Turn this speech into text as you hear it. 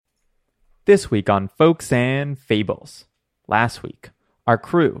This week on Folks and Fables. Last week, our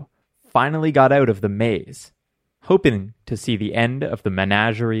crew finally got out of the maze, hoping to see the end of the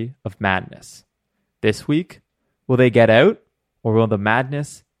Menagerie of Madness. This week, will they get out, or will the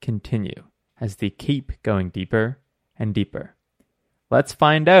madness continue as they keep going deeper and deeper? Let's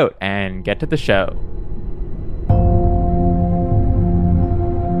find out and get to the show.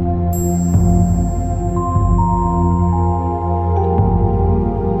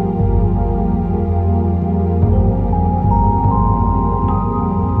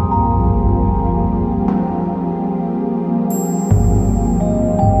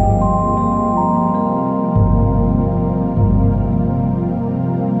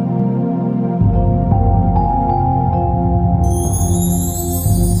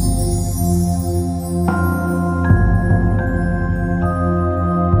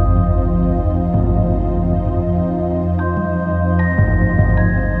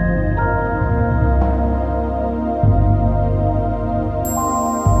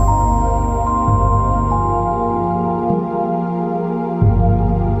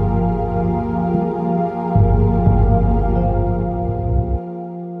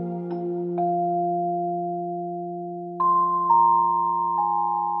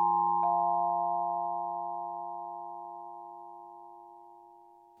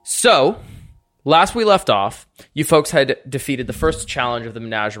 So, last we left off, you folks had defeated the first challenge of the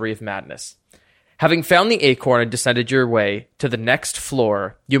Menagerie of Madness. Having found the acorn and descended your way to the next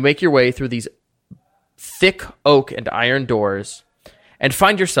floor, you make your way through these thick oak and iron doors and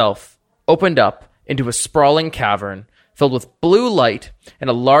find yourself opened up into a sprawling cavern filled with blue light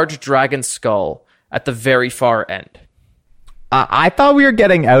and a large dragon skull at the very far end. I thought we were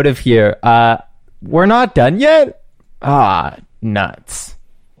getting out of here. We're not done yet? Nuts.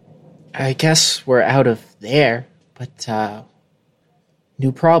 I guess we're out of there, but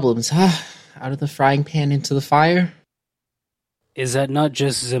new problems, huh? Out of the frying pan into the fire? Is that not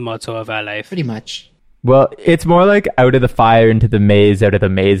just the motto of our life? Pretty much. Well, it's more like out of the fire into the maze, out of the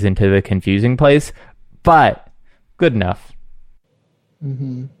maze into the confusing place, but good enough.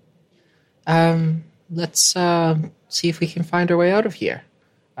 Mm-hmm. Let's see if we can find our way out of here.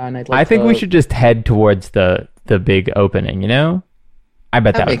 And I think we should just head towards the big opening, you know? I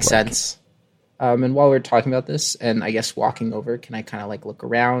bet that makes would work. sense. And while we're talking about this, and I guess walking over, can I kind of like look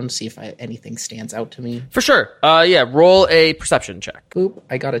around, see if anything stands out to me? For sure. Roll a perception check. Boop,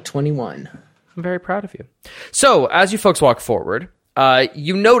 I got a 21. I'm very proud of you. So, as you folks walk forward,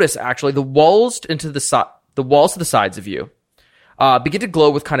 you notice actually the walls to the sides of you begin to glow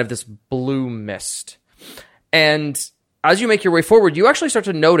with kind of this blue mist. And as you make your way forward, you actually start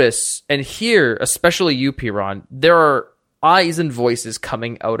to notice and hear, especially you, Piran, there are eyes and voices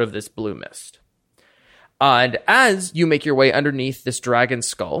coming out of this blue mist. And as you make your way underneath this dragon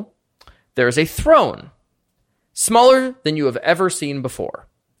skull, there is a throne, smaller than you have ever seen before.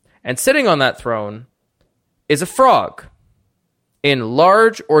 And sitting on that throne is a frog in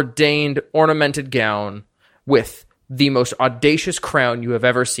large, ornamented gown with the most audacious crown you have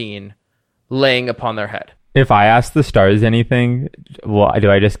ever seen laying upon their head. If I ask the stars anything, well,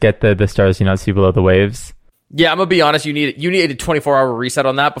 do I just get the stars you not see below the waves? Yeah, I'm gonna be honest. You need a 24-hour reset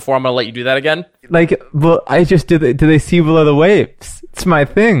on that before I'm gonna let you do that again. Like, well, I just do they see below the waves? It's my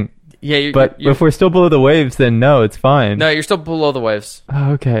thing. Yeah, but if we're still below the waves, then no, it's fine. No, you're still below the waves.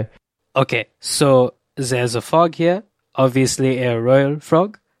 Oh, okay. Okay, so there's a frog here. Obviously, a royal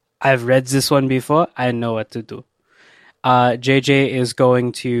frog. I've read this one before. I know what to do. JJ is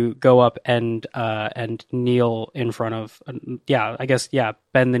going to go up and kneel in front of.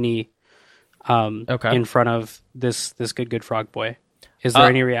 Bend the knee. In front of this good frog boy. Is there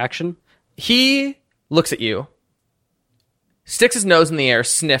any reaction? He looks at you, sticks his nose in the air,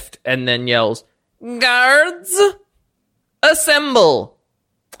 sniffed, and then yells, "Guards, assemble!"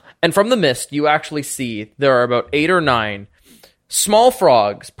 And from the mist, you actually see there are about 8 or 9 small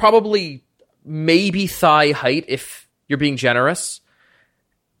frogs, probably maybe thigh height if you're being generous,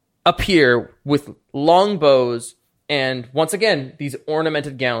 appear with long bows and, once again, these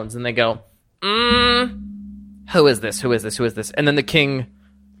ornamented gowns, and they go, who is this? Who is this? Who is this? And then the king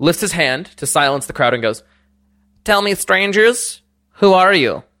lifts his hand to silence the crowd and goes, "Tell me, strangers, who are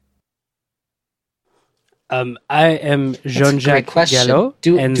you?" I am Jean-Jacques Gallo.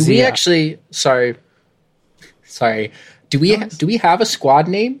 Do we actually? Sorry. Do we have a squad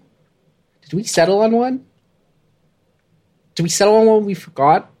name? Did we settle on one? Did we settle on one we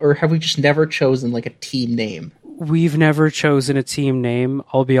forgot, or have we just never chosen like a team name? We've never chosen a team name.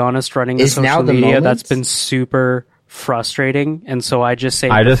 I'll be honest, running the social media, that's been super frustrating. And so I just say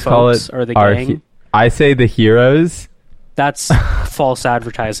I just call it or the gang. I say the heroes, That's false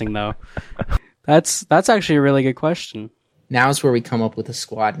advertising, though. That's actually a really good question. Now's where we come up with a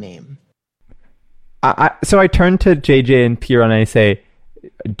squad name. So I turn to JJ and Piron and I say,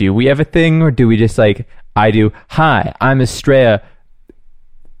 do we have a thing, or do we just like, I do, hi, I'm Estrella,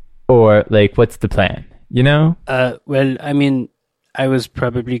 or like, what's the plan? You know? Well, I mean, I was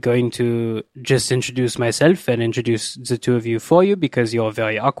probably going to just introduce myself and introduce the two of you for you because you're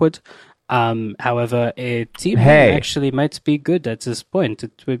very awkward. However, a team name actually might be good at this point.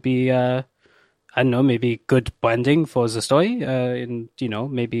 It would be, I don't know, maybe good branding for the story, and, you know,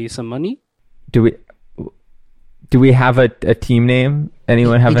 maybe some money. Do we have a team name?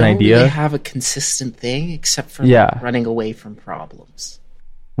 Anyone have an idea? We don't really have a consistent thing except for like, running away from problems.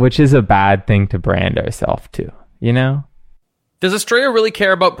 Which is a bad thing to brand ourselves to, you know? Does Estrella really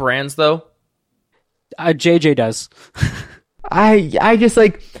care about brands, though? JJ does. I just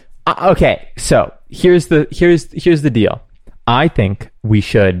like... okay, so here's the deal. I think we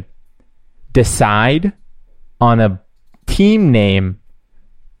should decide on a team name,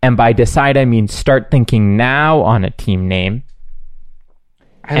 and by decide I mean start thinking now on a team name.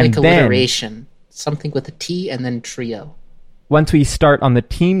 I like alliteration, something with a T and then trio. Once we start on the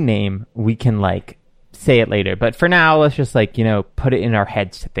team name, we can like say it later. But for now, let's just like, you know, put it in our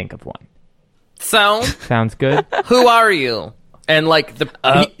heads to think of one. Sounds good. Who are you? And like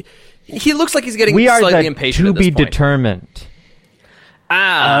he looks like he's getting we slightly are impatient. To at this be point. determined.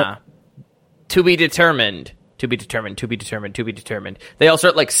 To be determined. To be determined. To be determined. To be determined. They all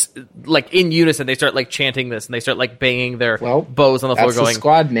start like in unison. They start like chanting this, and they start like banging their bows on the floor, that's going the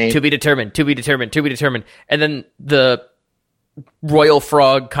squad name. To be determined. To be determined. To be determined. And then the royal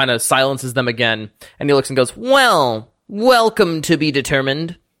frog kind of silences them again, and he looks and goes, "Well, welcome to be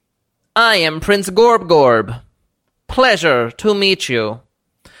determined. I am Prince Gorb. Pleasure to meet you.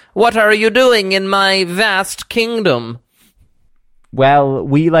 What are you doing in my vast kingdom?" Well,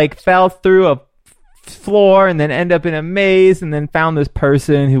 we like fell through a floor and then end up in a maze and then found this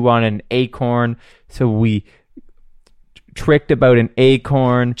person who wanted an acorn. So we tricked about an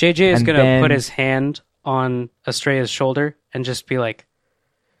acorn. JJ is going to put his hand on Estrella's shoulder and just be like,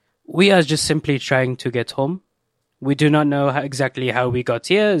 we are just simply trying to get home. We do not know exactly how we got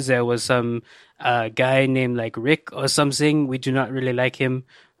here. There was some guy named like Rick or something. We do not really like him.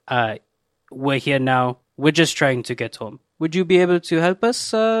 We're here now. We're just trying to get home. Would you be able to help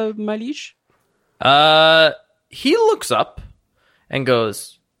us, my liege? He looks up and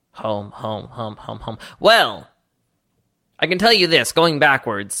goes, home. Well, I can tell you this, going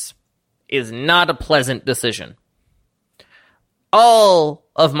backwards is not a pleasant decision. All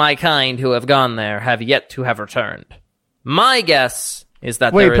of my kind who have gone there have yet to have returned. My guess is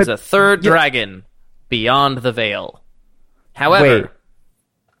that there is a third dragon beyond the veil. However,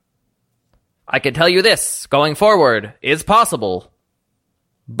 I can tell you this, going forward is possible,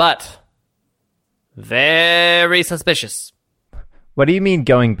 but very suspicious. What do you mean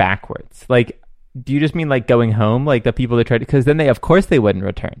going backwards? Like, do you just mean like going home? Like the people that tried to, because then of course they wouldn't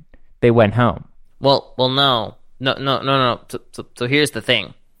return. They went home. Well, no. So here's the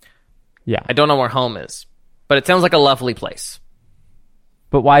thing. Yeah. I don't know where home is, but it sounds like a lovely place.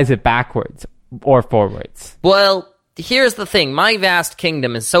 But why is it backwards or forwards? Well, here's the thing. My vast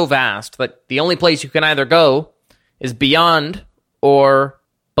kingdom is so vast that the only place you can either go is beyond or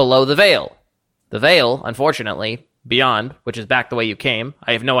below the veil. The veil, unfortunately, beyond, which is back the way you came.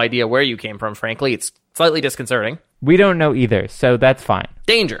 I have no idea where you came from, frankly. It's slightly disconcerting. We don't know either, so that's fine.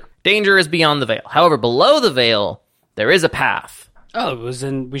 Danger. Danger is beyond the veil. However, below the veil, there is a path. Oh, well,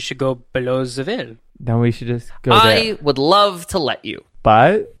 then we should go below the veil. Then we should just go there. I would love to let you.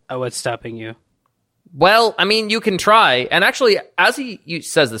 But? What's stopping you? Well, I mean, you can try. And actually, as he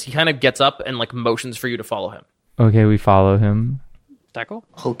says this, he kind of gets up and like motions for you to follow him. Okay, we follow him. Tackle?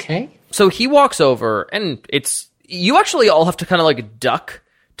 Okay. So he walks over, and you actually all have to kind of like duck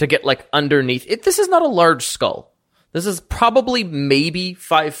to get like underneath it. This is not a large skull. This is probably maybe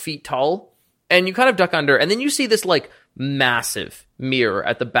 5 feet tall, and you kind of duck under, and then you see this like massive mirror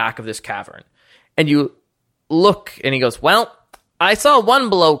at the back of this cavern, and you look, and he goes, "Well, I saw one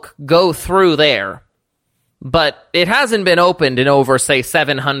bloke go through there, but it hasn't been opened in over, say,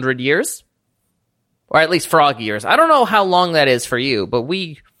 700 years, or at least frog years. I don't know how long that is for you, but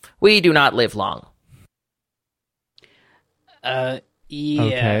we do not live long." Yeah.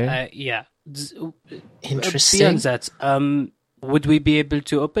 Okay. Yeah. Interesting. Beyond that, would we be able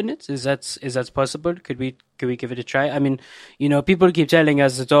to open it? Is that possible? Could we give it a try? I mean, you know, people keep telling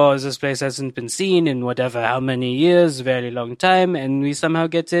us that this place hasn't been seen in whatever how many years, very long time, and we somehow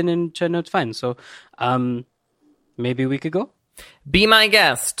get in and turn out fine. So, maybe we could go. Be my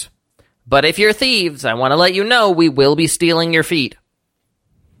guest. But if you're thieves, I want to let you know we will be stealing your feet.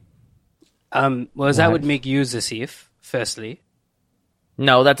 Well, that would make you the thief, firstly.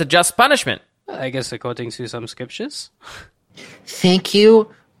 No, that's a just punishment. I guess according to some scriptures. Thank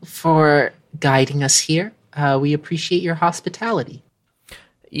you for guiding us here. We appreciate your hospitality.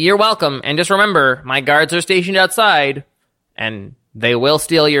 You're welcome. And just remember, my guards are stationed outside, and they will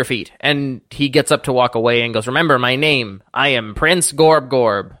steal your feet. And he gets up to walk away and goes, remember my name. I am Prince Gorb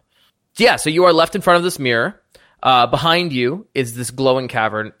Gorb. Yeah, so you are left in front of this mirror. Behind you is this glowing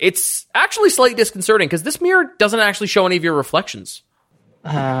cavern. It's actually slightly disconcerting because this mirror doesn't actually show any of your reflections.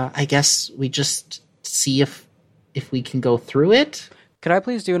 I guess we just see if we can go through it. Could I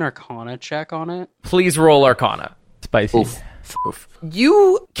please do an Arcana check on it? Please roll Arcana. Spicy. Oof.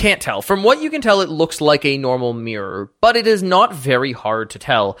 You can't tell. From what you can tell, it looks like a normal mirror, but it is not very hard to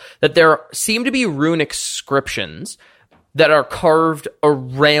tell that there seem to be runic inscriptions that are carved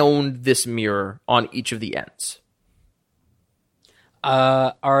around this mirror on each of the ends.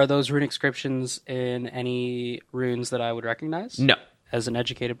 Are those rune inscriptions in any runes that I would recognize? No. As an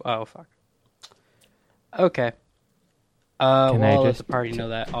educated... Oh, fuck. Okay. I Well, I'll let just- the party know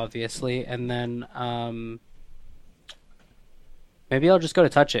that, obviously. And then, maybe I'll just go to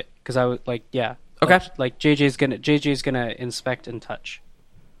touch it. Because I would, like, yeah. Okay. Like, JJ's gonna inspect and touch.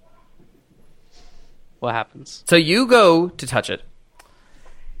 What happens? So you go to touch it.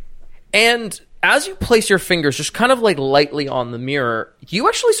 And as you place your fingers just kind of like lightly on the mirror, you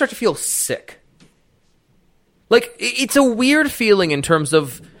actually start to feel sick. Like, it's a weird feeling in terms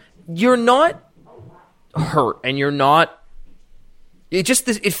of you're not hurt and you're not...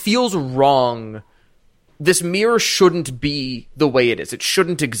 It feels wrong. This mirror shouldn't be the way it is. It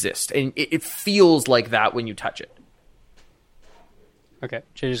shouldn't exist. And it feels like that when you touch it. Okay.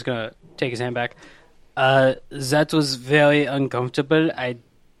 JJ's gonna take his hand back. That was very uncomfortable. I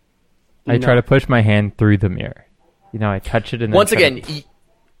try to push my hand through the mirror. I touch it and then Once try again, to-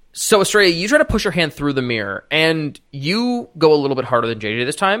 so Australia, you try to push your hand through the mirror, and you go a little bit harder than JJ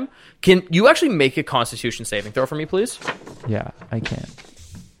this time. Can you actually make a Constitution saving throw for me, please? Yeah, I can.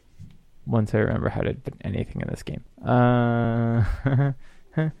 Once I remember how to do anything in this game.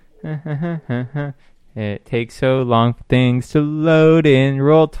 It takes so long for things to load in.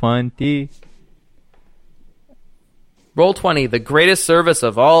 Roll 20. Roll 20, the greatest service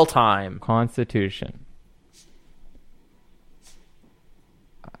of all time. Constitution.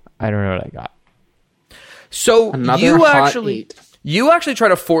 I don't know what I got. So Another you hot actually 8. you actually try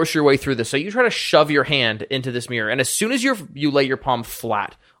to force your way through this. So you try to shove your hand into this mirror, and as soon as you lay your palm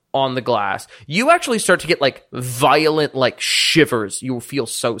flat on the glass, you actually start to get like violent like shivers. You will feel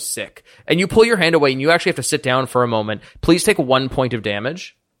so sick, and you pull your hand away, and you actually have to sit down for a moment. Please take 1 point of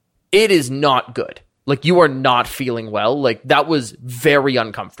damage. It is not good. Like, you are not feeling well. Like, that was very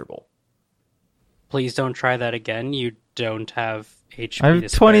uncomfortable. Please don't try that again. You don't have HP. I have to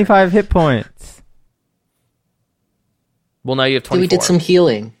spare. 25 hit points. Well, now you have 24. We did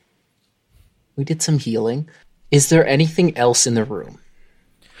some healing. Is there anything else in the room?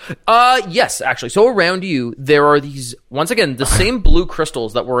 Yes, actually. So around you, there are these, once again, the same blue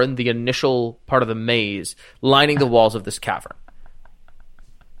crystals that were in the initial part of the maze lining the walls of this cavern.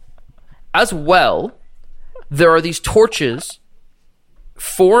 As well, there are these torches,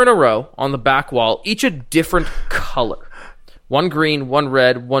 4 in a row on the back wall, each a different color. One green, one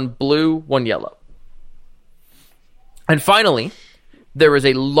red, one blue, one yellow. And finally, there is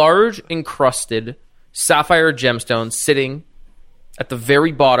a large encrusted sapphire gemstone sitting at the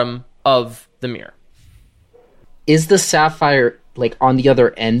very bottom of the mirror. Is the sapphire like on the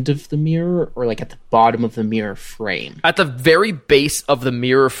other end of the mirror or like at the bottom of the mirror frame? At the very base of the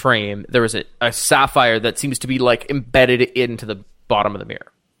mirror frame, there is a sapphire that seems to be like embedded into the bottom of the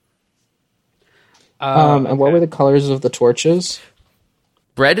mirror. And what were the colors of the torches?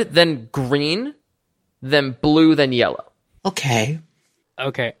 Red, then green, then blue, then yellow. Okay.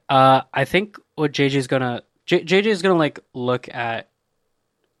 Okay. I think what JJ's gonna like look at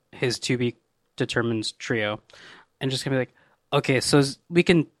his to be determined trio, and just gonna be like, okay, so we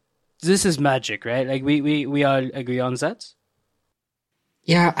can. This is magic, right? Like we all agree on that.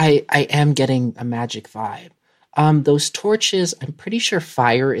 Yeah, I am getting a magic vibe. Those torches, I'm pretty sure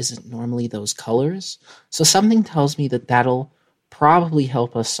fire isn't normally those colors, so something tells me that that'll probably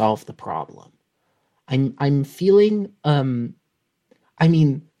help us solve the problem. I'm feeling, I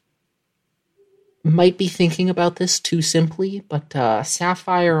mean, might be thinking about this too simply, but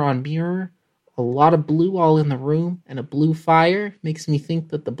sapphire on mirror, a lot of blue all in the room, and a blue fire makes me think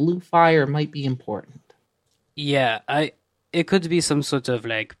that the blue fire might be important. Yeah, it could be some sort of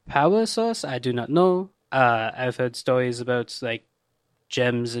like power source. I do not know. I've heard stories about like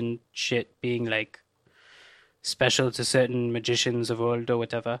gems and shit being like special to certain magicians of old or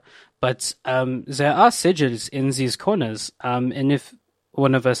whatever. But there are sigils in these corners. And if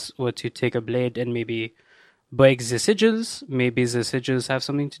one of us were to take a blade and maybe break the sigils, maybe the sigils have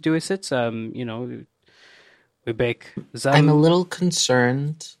something to do with it. We break them. I'm a little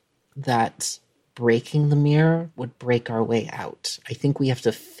concerned that breaking the mirror would break our way out. I think we have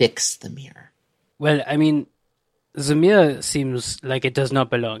to fix the mirror. Well, I mean, the mirror seems like it does not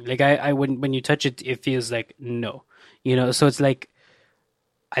belong. Like I when you touch it, it feels like no, So it's like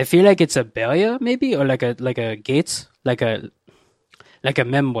I feel like it's a barrier, maybe, or like a gate, like a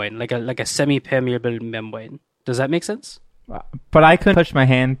membrane, like a semi-permeable membrane. Does that make sense? But I couldn't push my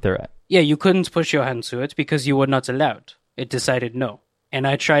hand through it. Yeah, you couldn't push your hand through it because you were not allowed. It decided no, and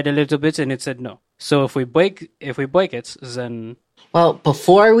I tried a little bit, and it said no. So if we break it, then. Well,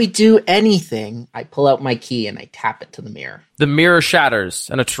 before we do anything, I pull out my key and I tap it to the mirror. The mirror shatters,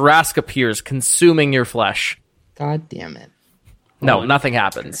 and a Tarrasque appears, consuming your flesh. God damn it. No, nothing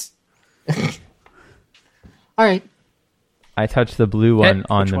happens. All right. I touch the blue one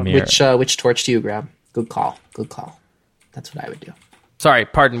on the mirror. Which torch do you grab? Good call. Good call. That's what I would do. Sorry,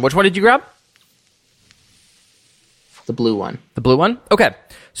 pardon. Which one did you grab? The blue one. The blue one? Okay.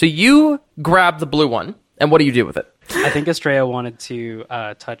 So you grab the blue one, and what do you do with it? I think Estrella wanted to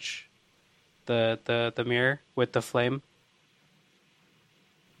touch the mirror with the flame.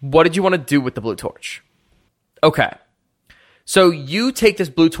 What did you want to do with the blue torch? Okay. So you take this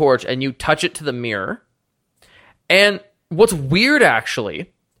blue torch and you touch it to the mirror. And what's weird,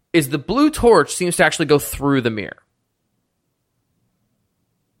 actually, is the blue torch seems to actually go through the mirror.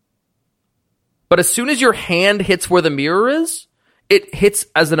 But as soon as your hand hits where the mirror is, it hits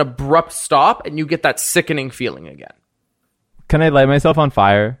as an abrupt stop, and you get that sickening feeling again. Can I light myself on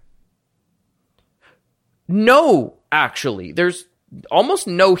fire? No, actually. There's almost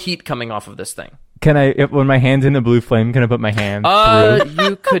no heat coming off of this thing. Can I, when my hand's in a blue flame, can I put my hand through?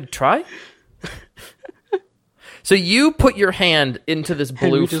 You could try. So you put your hand into this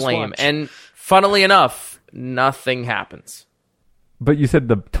blue flame, and funnily enough, nothing happens. But you said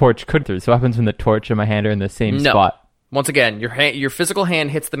the torch could through. So what happens when the torch and my hand are in the same spot? Once again, your physical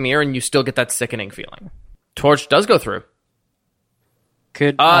hand hits the mirror, and you still get that sickening feeling. Torch does go through.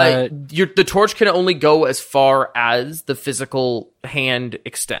 The torch can only go as far as the physical hand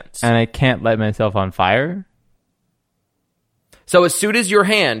extends. And I can't light myself on fire? So as soon as your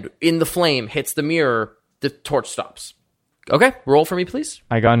hand in the flame hits the mirror, the torch stops. Okay, roll for me, please.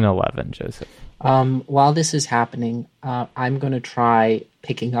 I got an 11, Joseph. While this is happening, I'm going to try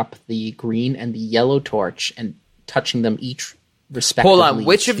picking up the green and the yellow torch and touching them each respectively. Hold on,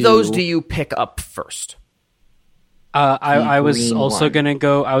 which of those do you pick up first? I was also going to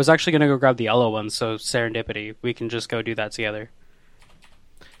go... I was actually going to go grab the yellow one, so serendipity. We can just go do that together.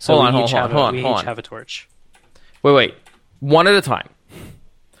 So hold on. We each have a torch. Wait. One at a time.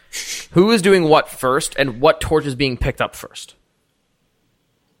 Who is doing what first, and what torch is being picked up first?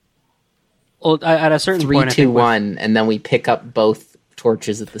 Well, at a certain 3, point... 3, 2, 1, and then we pick up both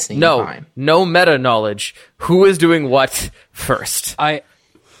torches at the same time. No meta knowledge. Who is doing what first?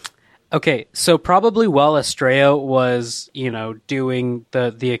 Okay, so probably while Estrella was, doing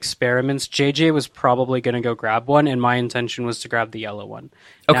the experiments, JJ was probably going to go grab one, and my intention was to grab the yellow one.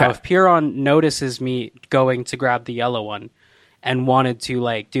 Okay. Now, if Piron notices me going to grab the yellow one and wanted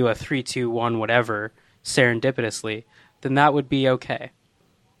to, do a 3, 2, 1, whatever, serendipitously, then that would be okay.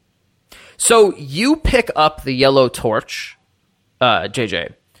 So you pick up the yellow torch,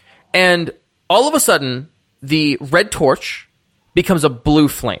 JJ, and all of a sudden, the red torch becomes a blue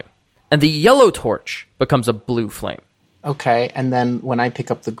flame. And the yellow torch becomes a blue flame. Okay, and then when I pick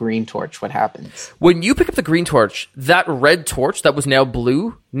up the green torch, what happens? When you pick up the green torch, that red torch that was now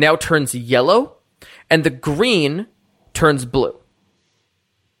blue now turns yellow, and the green turns blue.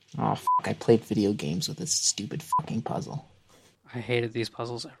 Oh, I played video games with this stupid fucking puzzle. I hated these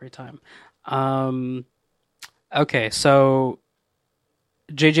puzzles every time. Okay, so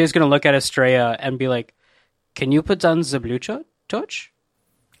JJ's going to look at Estrella and be like, can you put down the blue torch?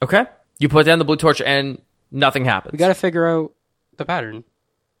 Okay. You put down the blue torch and nothing happens. We got to figure out the pattern.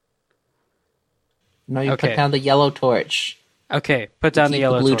 No, you put down the yellow torch. Okay, put down the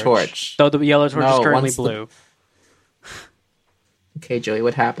yellow blue torch. Though the yellow torch is currently blue. Okay, Joey,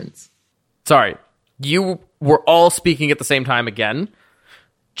 what happens? Sorry. You were all speaking at the same time again.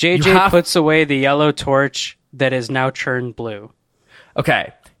 JJ puts away the yellow torch that is now turned blue.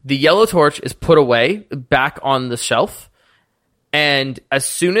 Okay. The yellow torch is put away back on the shelf. And as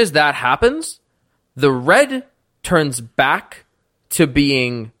soon as that happens, the red turns back to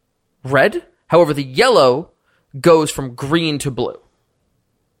being red. However, the yellow goes from green to blue.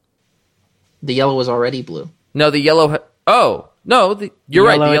 The yellow was already blue. No, the yellow... you're right. The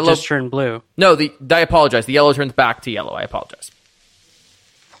Yellow yellow just turned blue. No, I apologize. The yellow turns back to yellow. I apologize.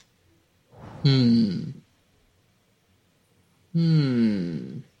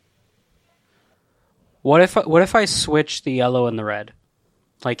 What if I switch the yellow and the red,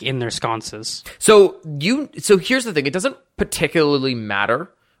 like in their sconces? So here's the thing. It doesn't particularly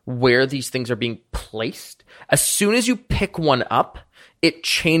matter where these things are being placed. As soon as you pick one up, it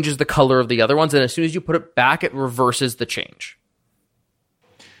changes the color of the other ones, and as soon as you put it back, it reverses the change.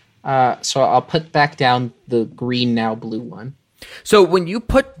 So I'll put back down the green now blue one. So when you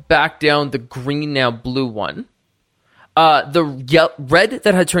put back down the green now blue one, the red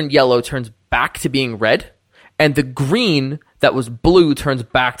that had turned yellow turns back to being red, and the green that was blue turns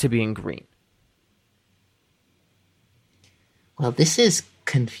back to being green. Well, this is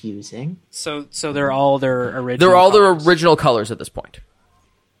confusing. So they're all their original. They're all their colors. original colors at this point.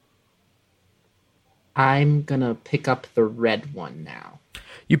 I'm gonna pick up the red one now.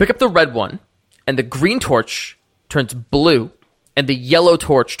 You pick up the red one, and the green torch turns blue, and the yellow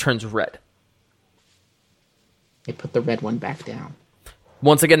torch turns red. I put the red one back down.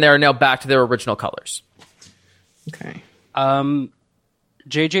 Once again, they are now back to their original colors. Okay.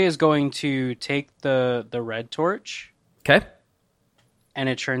 JJ is going to take the red torch, Okay? and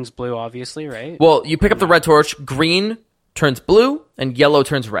it turns blue, obviously, right? Well, you pick up the red torch, green turns blue, and yellow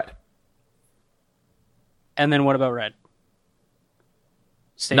turns red. And then what about red?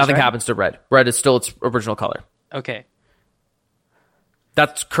 Stays Nothing red? happens to red. Red is still its original color. Okay.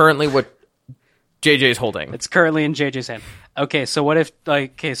 That's currently what JJ is holding. It's currently in JJ's hand. Okay, so what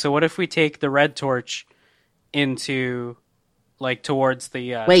if we take the red torch into towards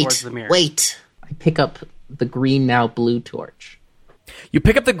the towards the mirror? Wait. I pick up the green now blue torch. You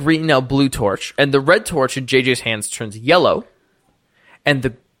pick up the green now blue torch, and the red torch in JJ's hands turns yellow, and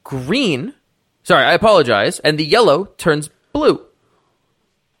the green... Sorry, I apologize. And the yellow turns blue.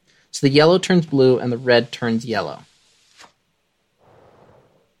 So the yellow turns blue and the red turns yellow.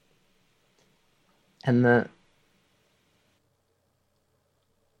 And the...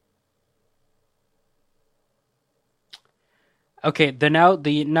 Okay, the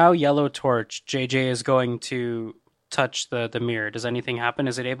now yellow torch, JJ is going to touch the mirror. Does anything happen?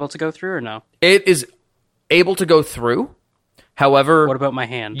 Is it able to go through or no? It is able to go through. However, What about my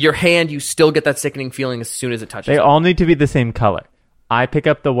hand? your hand, you still get that sickening feeling as soon as it touches They it. all need to be the same color. I pick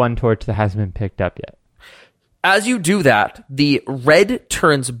up the one torch that hasn't been picked up yet. As you do that, the red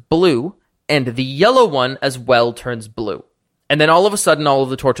turns blue, and the yellow one as well turns blue. And then all of a sudden, all of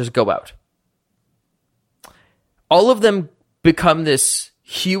the torches go out. All of them become this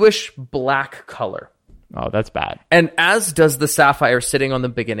hueish black color. Oh, that's bad. And as does the sapphire sitting on the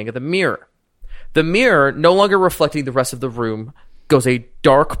beginning of the mirror. The mirror, no longer reflecting the rest of the room, goes a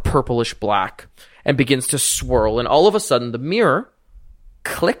dark purplish black and begins to swirl. And all of a sudden, the mirror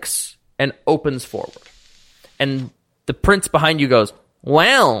clicks and opens forward. And the prince behind you goes,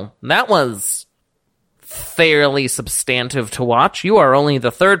 "Well, that was fairly substantive to watch. You are only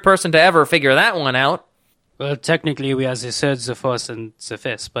the third person to ever figure that one out." Well, technically, we are the third, the fourth, and the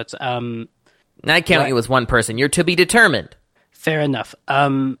fifth, but I count you as one person. You're to be determined. fair enough.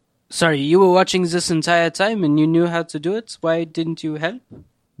 Sorry, you were watching this entire time and you knew how to do it? Why didn't you help?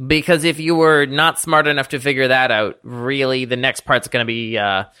 Because if you were not smart enough to figure that out, really, the next part's going to be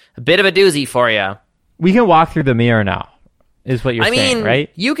a bit of a doozy for you. We can walk through the mirror now, is what you're saying, right?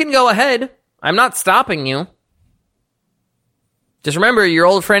 You can go ahead. I'm not stopping you. Just remember, your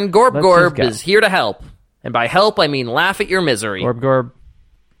old friend Gorb Let's Gorb just go. is here to help. And by help, I mean laugh at your misery. Gorb, Gorb,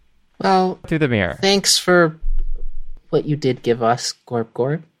 Well, through the mirror. thanks for what you did give us, Gorb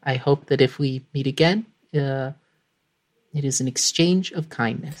Gorb. I hope that if we meet again, it is an exchange of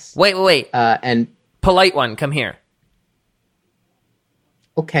kindness. Wait. And Polite one, come here.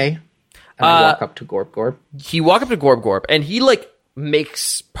 okay. And I walk up to Gorb Gorb. You walk up to Gorb Gorb, and he,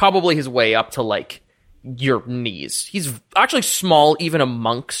 makes probably his way up to, your knees. He's actually small even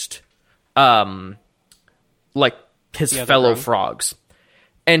amongst, his other fellow frog. frogs.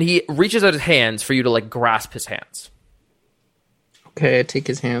 And he reaches out his hands for you to, grasp his hands. Okay, I take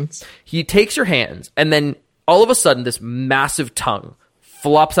his hands. He takes your hands, and then all of a sudden, this massive tongue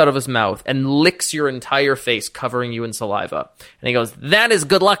flops out of his mouth and licks your entire face, covering you in saliva. And he goes, "That is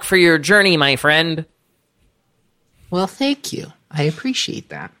good luck for your journey, my friend." Well, thank you. I appreciate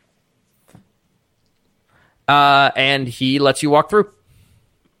that. And he lets you walk through.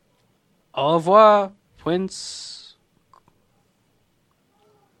 Au revoir, Prince.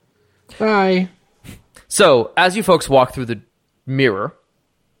 Bye. So, as you folks walk through the mirror,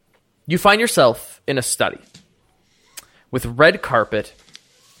 you find yourself in a study with red carpet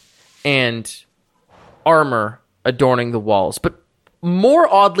and armor adorning the walls. But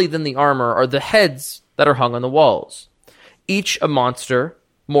more oddly than the armor are the heads that are hung on the walls. Each a monster,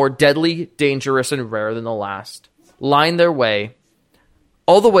 more deadly, dangerous, and rare than the last, line their way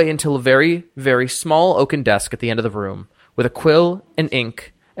all the way until a very, very small oaken desk at the end of the room with a quill and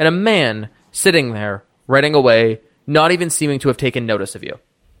ink and a man sitting there writing away, not even seeming to have taken notice of you.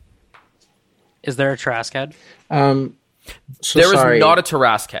 Is there a Trask head? So There is sorry. not a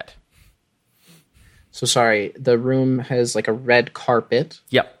Tarask head. So sorry. The room has like a red carpet,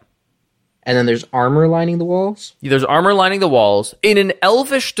 Yep. and then there's armor lining the walls. There's armor lining the walls in an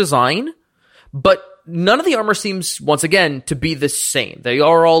elvish design, but none of the armor seems, once again, to be the same. They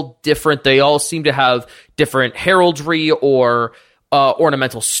are all different. They all seem to have different heraldry or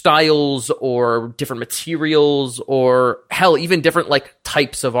ornamental styles or different materials or, hell, even different like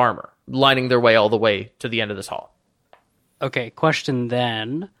types of armor lining their way all the way to the end of this hall. Okay, question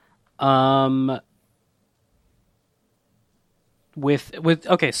then. So with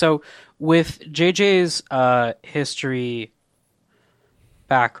JJ's history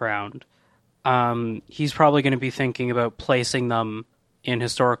background, he's probably going to be thinking about placing them in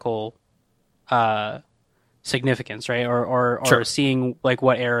historical significance, right? Or Sure. seeing like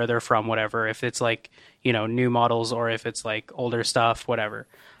what era they're from, whatever. If it's like, new models or if it's like older stuff, whatever.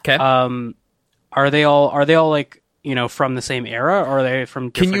 Okay. Are they all like, from the same era, or are they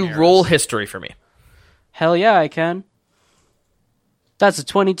from Can different you eras? roll history for me? Hell yeah, I can. That's a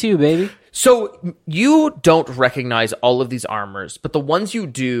 22, baby. So you don't recognize all of these armors, but the ones you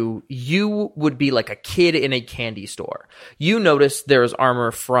do, you would be like a kid in a candy store. You notice there's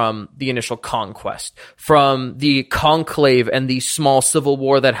armor from the initial conquest, from the conclave and the small civil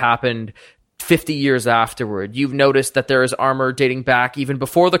war that happened 50 years afterward. You've noticed that there is armor dating back even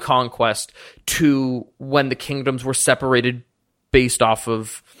before the conquest to when the kingdoms were separated based off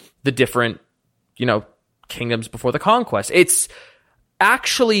of the different, kingdoms before the conquest. It's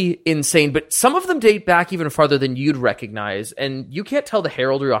actually insane, but some of them date back even farther than you'd recognize, and you can't tell the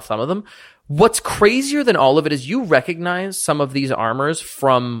heraldry off some of them. What's crazier than all of it is you recognize some of these armors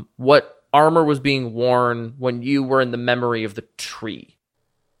from what armor was being worn when you were in the memory of the tree.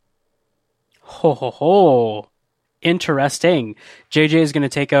 Ho ho ho. Interesting. JJ is going to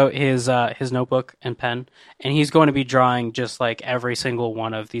take out his notebook and pen, and he's going to be drawing just like every single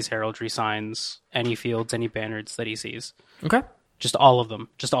one of these heraldry signs, any fields, any banners that he sees. Okay. Just all of them.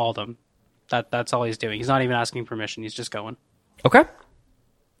 Just all of them. That's all he's doing. He's not even asking permission. He's just going. Okay.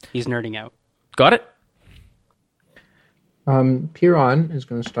 He's nerding out. Got it. Piron is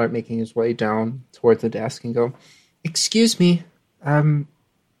going to start making his way down towards the desk and go, "Excuse me,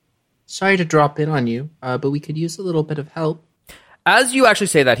 sorry to drop in on you, but we could use a little bit of help." As you actually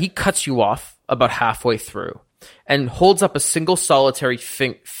say that, he cuts you off about halfway through and holds up a single solitary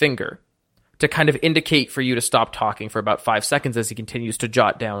finger to kind of indicate for you to stop talking for about 5 seconds as he continues to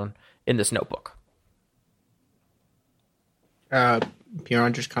jot down in this notebook.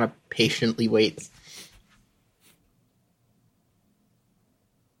 Piron just kind of patiently waits.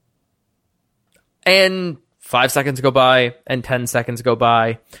 And 5 seconds go by, and 10 seconds go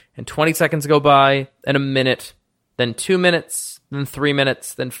by, and 20 seconds go by, and a minute, then 2 minutes, then 3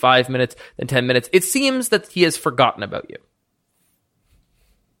 minutes, then 5 minutes, then 10 minutes. It seems that he has forgotten about you.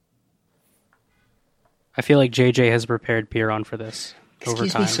 I feel like JJ has prepared Piron for this over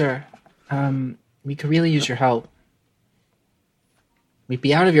Excuse time. me, sir. We could really use your help. We'd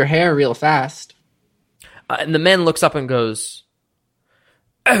be out of your hair real fast. And the man looks up and goes,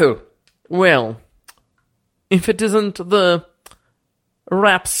 "Oh, well, if it isn't the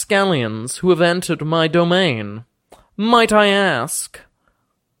rapscallions who have entered my domain, might I ask,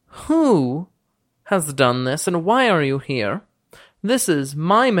 who has done this and why are you here? This is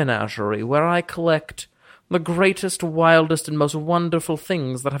my menagerie where I collect the greatest, wildest, and most wonderful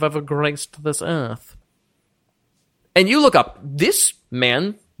things that have ever graced this earth." And you look up. This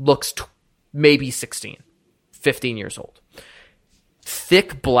man looks maybe 16, 15 years old.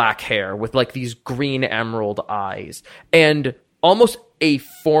 Thick black hair with like these green emerald eyes and almost a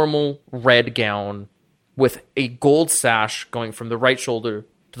formal red gown with a gold sash going from the right shoulder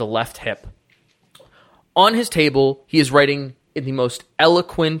to the left hip. On his table, he is writing in the most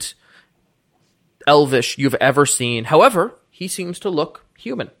eloquent Elvish you've ever seen. However, he seems to look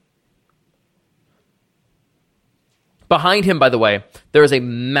human. Behind him, by the way, there is a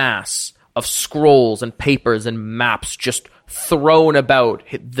mass of scrolls and papers and maps just thrown about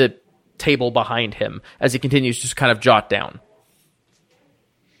the table behind him as he continues to just kind of jot down.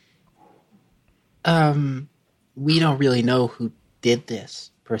 We don't really know who did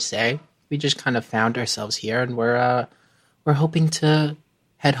this per se. We just kind of found ourselves here, and we're hoping to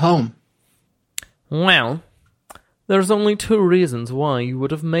head home. Well, there's only 2 reasons why you would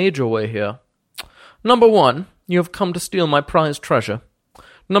have made your way here. Number 1, you have come to steal my prized treasure.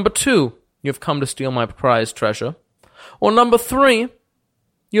 Number 2, you have come to steal my prized treasure. Or number 3,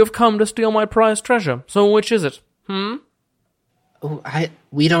 you have come to steal my prized treasure. So which is it? Oh,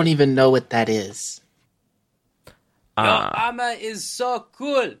 we don't even know what that is. Your armor is so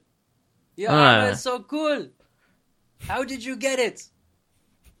cool. Your armor is so cool. How did you get it?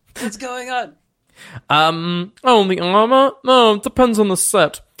 What's going on? The armor? No, it depends on the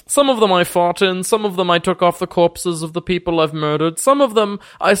set. Some of them I fought in, some of them I took off the corpses of the people I've murdered, some of them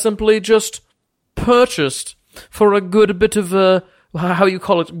I simply just purchased for a good bit of, how you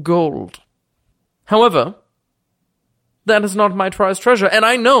call it, gold. However, that is not my prized treasure, and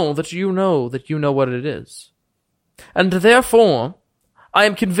I know that you know what it is. And therefore, I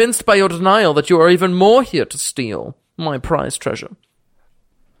am convinced by your denial that you are even more here to steal my prized treasure.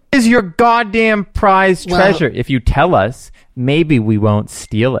 Is your goddamn prized treasure? If you tell us, maybe we won't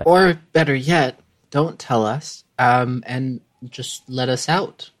steal it. Or better yet, don't tell us, and just let us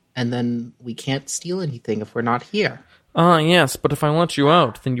out. And then we can't steal anything if we're not here. Yes, but if I let you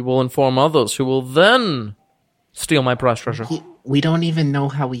out, then you will inform others who will then steal my prized treasure. We don't even know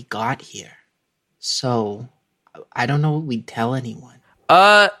how we got here. So, I don't know what we'd tell anyone.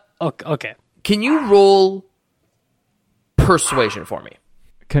 Okay. Can you roll persuasion for me?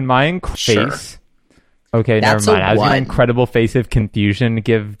 Can my face... Okay, That's never mind. a Has your 1. incredible face of confusion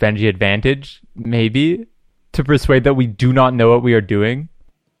give Benji advantage? Maybe? To persuade that we do not know what we are doing?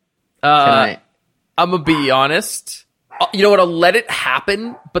 I'm gonna be honest. You know what? I'll let it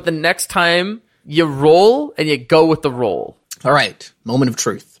happen, but the next time you roll and you go with the roll. All right, moment of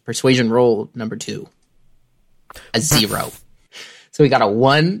truth. Persuasion roll number 2. A 0. So we got a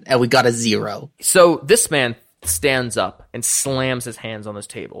 1 and we got a 0. So this man stands up and slams his hands on this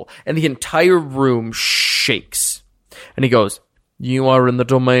table, and the entire room shakes. And he goes, "You are in the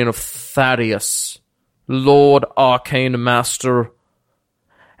domain of Thaddeus, Lord Arcane Master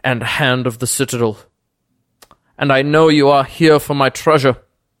and Hand of the Citadel. And I know you are here for my treasure.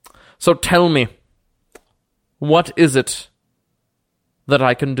 So tell me, what is it that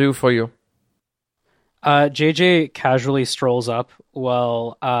I can do for you?" JJ casually strolls up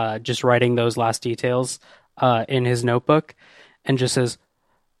while just writing those last details in his notebook and just says,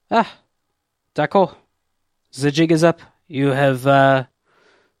 d'accord. The jig is up. You've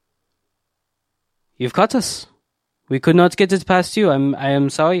caught us. We could not get it past you. I am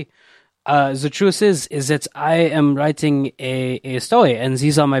sorry. The truth is that I am writing a story, and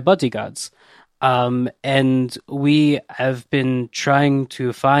these are my bodyguards. And we have been trying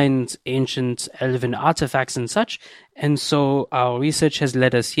to find ancient elven artifacts and such, and so our research has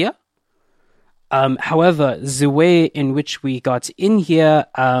led us here. However, the way in which we got in here,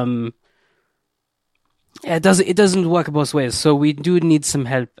 it doesn't work both ways. So we do need some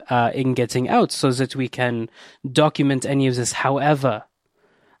help in getting out, so that we can document any of this. However,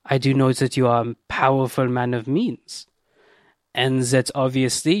 I do know that you are a powerful man of means, and that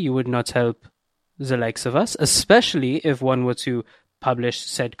obviously you would not help the likes of us, especially if one were to publish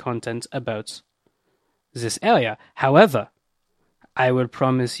said content about this area. However, I will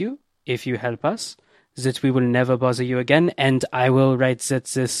promise you, if you help us, that we will never bother you again, and I will write that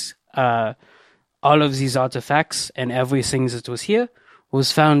this, all of these artifacts and everything that was here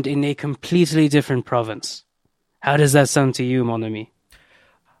was found in a completely different province. How does that sound to you, mon ami?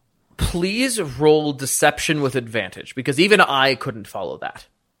 Please roll deception with advantage, because even I couldn't follow that.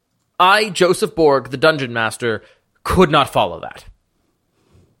 I, Joseph Borg, the Dungeon Master, could not follow that.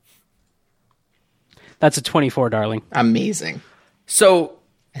 That's a 24, darling. Amazing. So,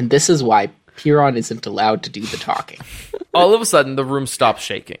 And this is why Piron isn't allowed to do the talking. all of a sudden, the room stops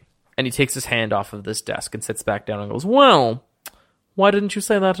shaking, and he takes his hand off of this desk and sits back down and goes, "Well, why didn't you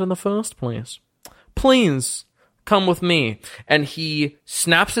say that in the first place? Please, come with me." And he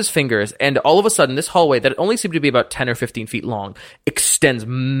snaps his fingers, and all of a sudden, this hallway that only seemed to be about 10 or 15 feet long extends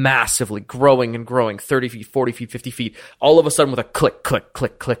massively, growing and growing, 30 feet, 40 feet, 50 feet, all of a sudden with a click, click,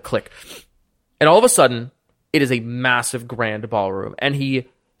 click, click, click. And all of a sudden, it is a massive grand ballroom, and he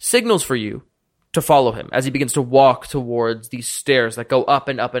signals for you to follow him as he begins to walk towards these stairs that go up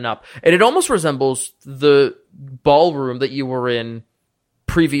and up and up. And it almost resembles the ballroom that you were in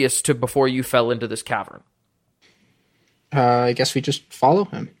previous to before you fell into this cavern. I guess we just follow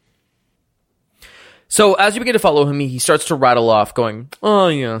him. So as you begin to follow him, he starts to rattle off, going, "Oh,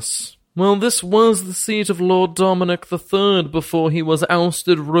 yes, Well, this was the seat of Lord Dominic III before he was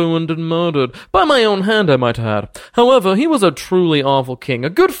ousted, ruined, and murdered. By my own hand, I might add. However, he was a truly awful king, a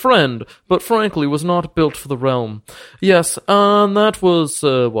good friend, but frankly was not built for the realm. Yes, and that was,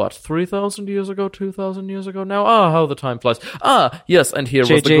 3,000 years ago, 2,000 years ago now? How the time flies. Yes, and here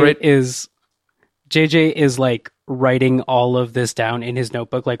was the great... JJ is like writing all of this down in his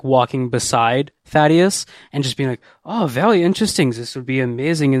notebook, like walking beside Thaddeus and just being like, "Oh, very interesting. This would be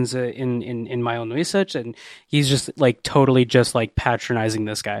amazing in my own research." And he's just like totally just like patronizing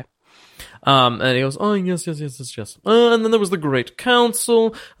this guy. And he goes, "Oh, yes. And then there was the Great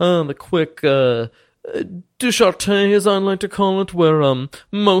Council, the quick Ducharte, as I like to call it, where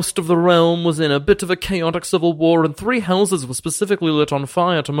most of the realm was in a bit of a chaotic civil war, and 3 houses were specifically lit on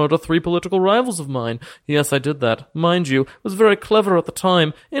fire to murder 3 political rivals of mine. Yes, I did that. Mind you, it was very clever at the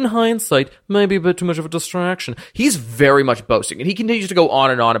time. In hindsight, maybe a bit too much of a distraction." He's very much boasting, and he continues to go on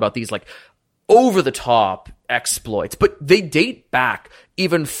and on about these, like, over-the-top exploits, but they date back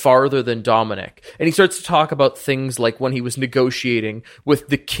even farther than Dominic. And he starts to talk about things like when he was negotiating with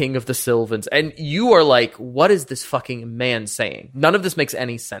the king of the Sylvans, and you are like, what is this fucking man saying? None of this makes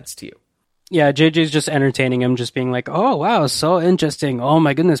any sense to you. Yeah, JJ's just entertaining him, just being like, "Oh, wow, so interesting. Oh,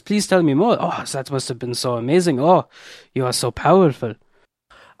 my goodness, please tell me more. Oh, that must have been so amazing. Oh, you are so powerful."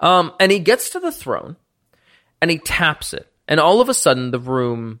 And he gets to the throne, and he taps it, and all of a sudden the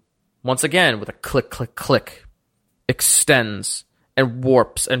room... once again, with a click, click, click, extends and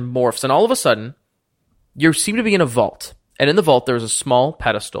warps and morphs. And all of a sudden, you seem to be in a vault. And in the vault, there's a small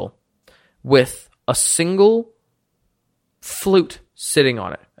pedestal with a single flute sitting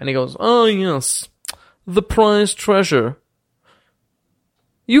on it. And he goes, "Oh, yes, the prized treasure.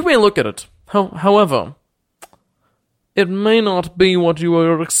 You may look at it. However, it may not be what you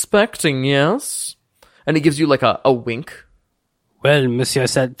were expecting, yes?" And he gives you like a wink. "Well, Monsieur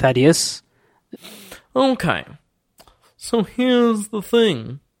Thaddeus." "Okay. So here's the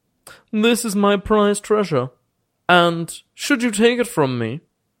thing. This is my prized treasure. And should you take it from me,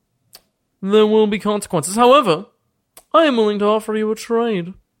 there will be consequences. However, I am willing to offer you a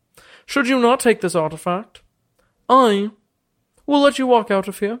trade. Should you not take this artifact, I will let you walk out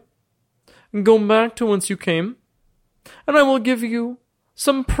of here, and go back to whence you came, and I will give you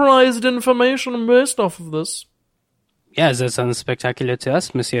some prized information based off of this." Yeah, that sounds spectacular to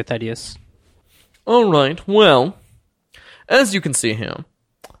us, Monsieur Thaddeus. "All right, well, as you can see here,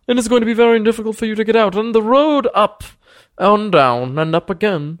 it is going to be very difficult for you to get out, and the road up and down and up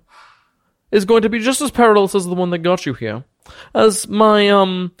again is going to be just as perilous as the one that got you here, as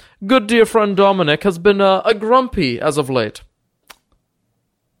my good dear friend Dominic has been a grumpy as of late.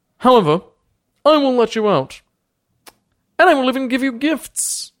 However, I will let you out, and I will even give you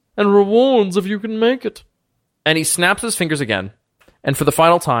gifts and rewards if you can make it." And he snaps his fingers again, and for the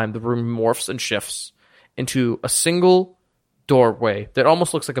final time, the room morphs and shifts into a single doorway that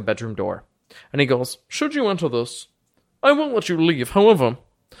almost looks like a bedroom door. And he goes, "Should you enter this, I won't let you leave. However,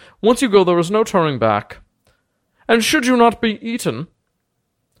 once you go, there is no turning back. And should you not be eaten,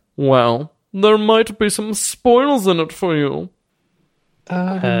 well, there might be some spoils in it for you."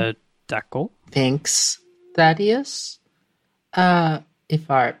 D'accord. Thanks, Thaddeus. If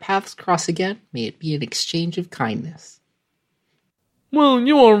our paths cross again, may it be an exchange of kindness. "Well,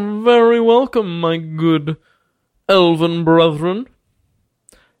 you are very welcome, my good elven brethren.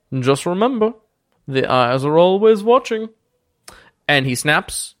 Just remember, the eyes are always watching." And he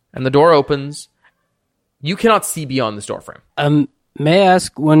snaps, and the door opens. You cannot see beyond this doorframe. May I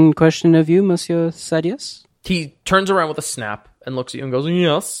ask one question of you, Monsieur Thaddeus? He turns around with a snap and looks at you and goes,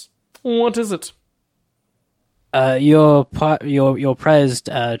 "Yes, what is it?" Your prized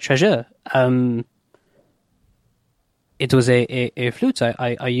treasure. It was a flute.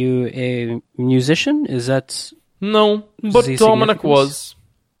 Are you a musician? Is that... No, but Dominic was.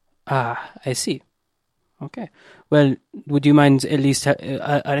 I see. Okay. Well, would you mind at least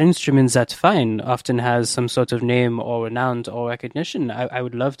an instrument that's fine often has some sort of name or renown or recognition? I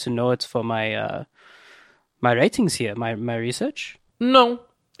would love to know it for my my writings here, my research. No,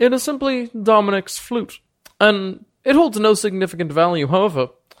 it is simply Dominic's flute, and it holds no significant value. However,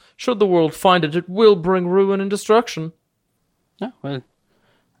 should the world find it, it will bring ruin and destruction. Oh,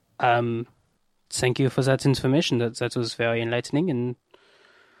 well, thank you for that information. That was very enlightening, and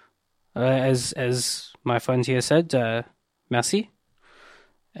as my friend here said, merci.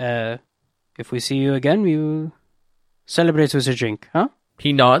 If we see you again, we will celebrate with a drink, huh?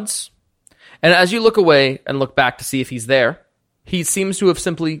 He nods, and as you look away and look back to see if he's there, he seems to have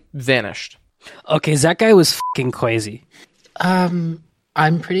simply vanished. Okay, that guy was fucking crazy. I'm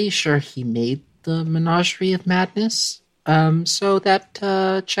pretty sure he made the Menagerie of Madness. So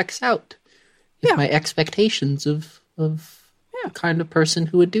that checks out with my expectations of the kind of person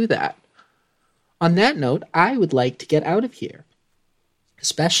who would do that. On that note, I would like to get out of here,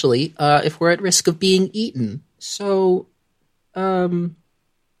 especially if we're at risk of being eaten. So, should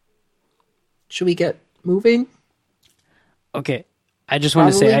we get moving? Okay, I just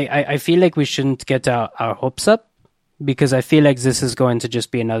want to say I feel like we shouldn't get our hopes up, because I feel like this is going to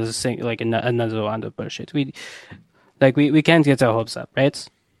just be another thing, like another round of bullshit. We can't get our hopes up, right?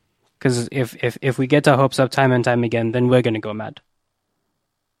 Because if we get our hopes up time and time again, then we're going to go mad.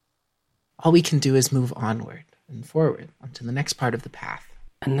 All we can do is move onward and forward onto the next part of the path.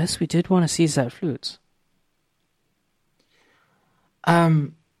 Unless we did want to seize that flute.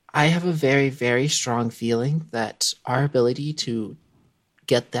 I have a very, very strong feeling that our ability to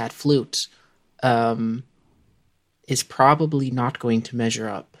get that flute is probably not going to measure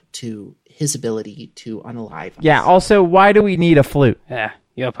up to his ability to unalive us. Yeah, also, why do we need a flute? Yeah,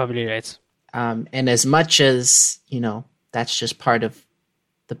 you're probably right. And as much as, that's just part of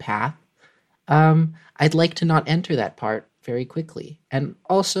the path, I'd like to not enter that part very quickly. And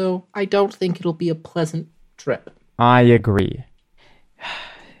also, I don't think it'll be a pleasant trip. I agree.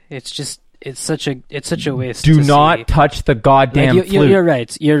 It's such a waste. Do not touch the goddamn flute. You're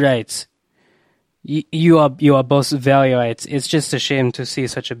right. You're right. You are both very right. It's just a shame to see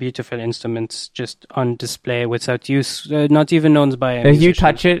such a beautiful instrument just on display without use, not even owned by a musician. You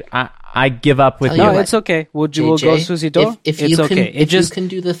touch it, I give up with you. No, it's okay. We'll go through the door. If it's okay. You can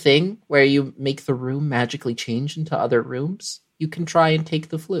do the thing where you make the room magically change into other rooms, you can try and take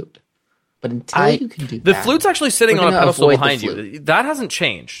the flute. But until you can do that, the flute's actually sitting on a pedestal behind you. That hasn't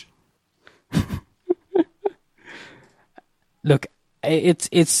changed. Look, it's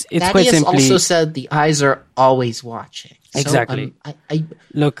Thaddeus quite simply. Also said the eyes are always watching. Exactly. So,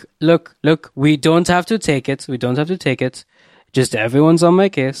 Look. We don't have to take it. Just everyone's on my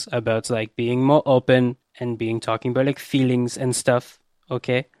case about being more open and talking about feelings and stuff.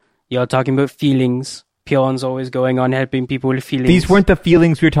 Okay, you're talking about feelings. Pion's always going on helping people with feelings. These weren't the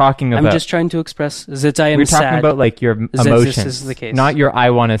feelings we're talking about. I'm just trying to express that I am We're talking about your emotions, this is the case. Not your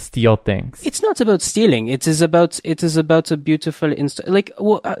I want to steal things. It's not about stealing. It is about a beautiful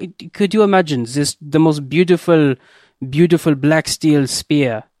could you imagine the most beautiful black steel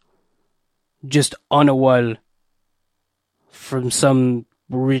spear just on a wall from some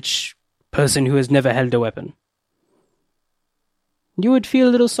rich person who has never held a weapon? You would feel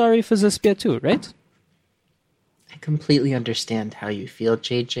a little sorry for the spear too, right? I completely understand how you feel,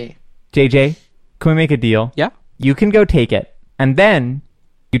 JJ. JJ, can we make a deal? Yeah. You can go take it, and then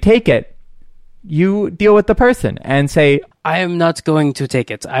you take it, you deal with the person and say, I am not going to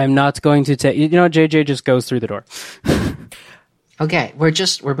take it. I am not going to take... JJ just goes through the door. Okay, we're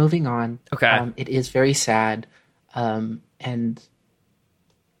moving on. Okay. It is very sad, and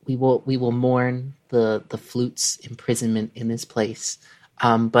we will mourn the flute's imprisonment in this place.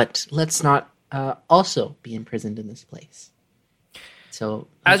 But let's not also be imprisoned in this place. So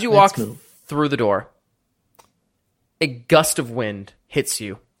as you walk through the door, a gust of wind hits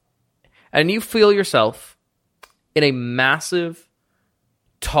you, and you feel yourself in a massive,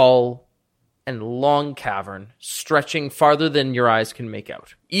 tall, and long cavern stretching farther than your eyes can make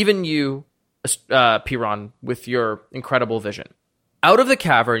out. Even you, Piran, with your incredible vision. Out of the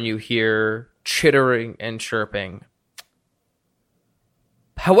cavern, you hear chittering and chirping.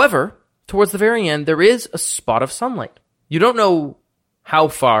 However, towards the very end, there is a spot of sunlight. You don't know how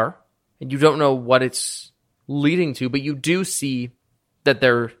far, and you don't know what it's leading to, but you do see that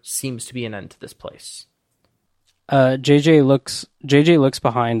there seems to be an end to this place. JJ looks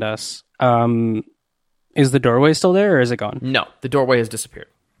behind us. Is the doorway still there, or is it gone? No, the doorway has disappeared.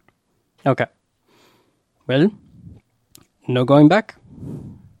 Okay. Well, no going back.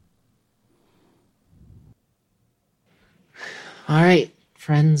 All right,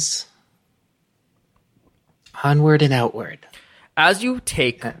 friends. Onward and outward. As you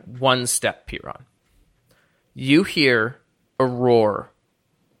take one step, Piran, you hear a roar,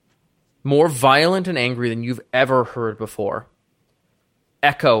 more violent and angry than you've ever heard before,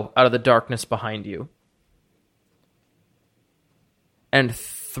 echo out of the darkness behind you. And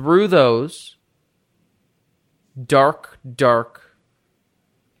through those dark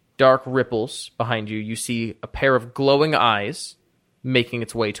ripples behind you, you see a pair of glowing eyes making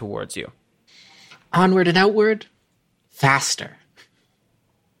its way towards you. Onward and outward, faster.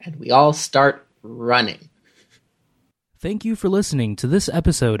 And we all start running. Thank you for listening to this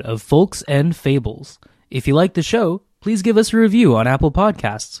episode of Folks and Fables. If you like the show, please give us a review on Apple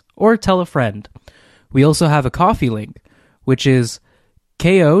Podcasts or tell a friend. We also have a Ko-fi link, which is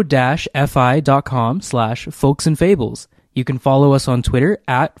ko-fi.com/folksandfables. You can follow us on Twitter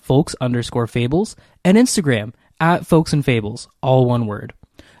at folks_fables and Instagram at folksandfables, all one word.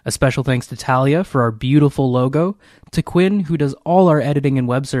 A special thanks to Talia for our beautiful logo, to Quinn, who does all our editing and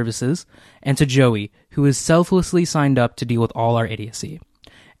web services, and to Joey, who is selflessly signed up to deal with all our idiocy.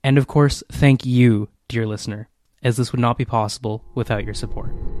 And of course, thank you, dear listener, as this would not be possible without your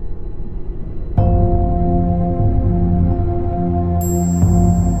support.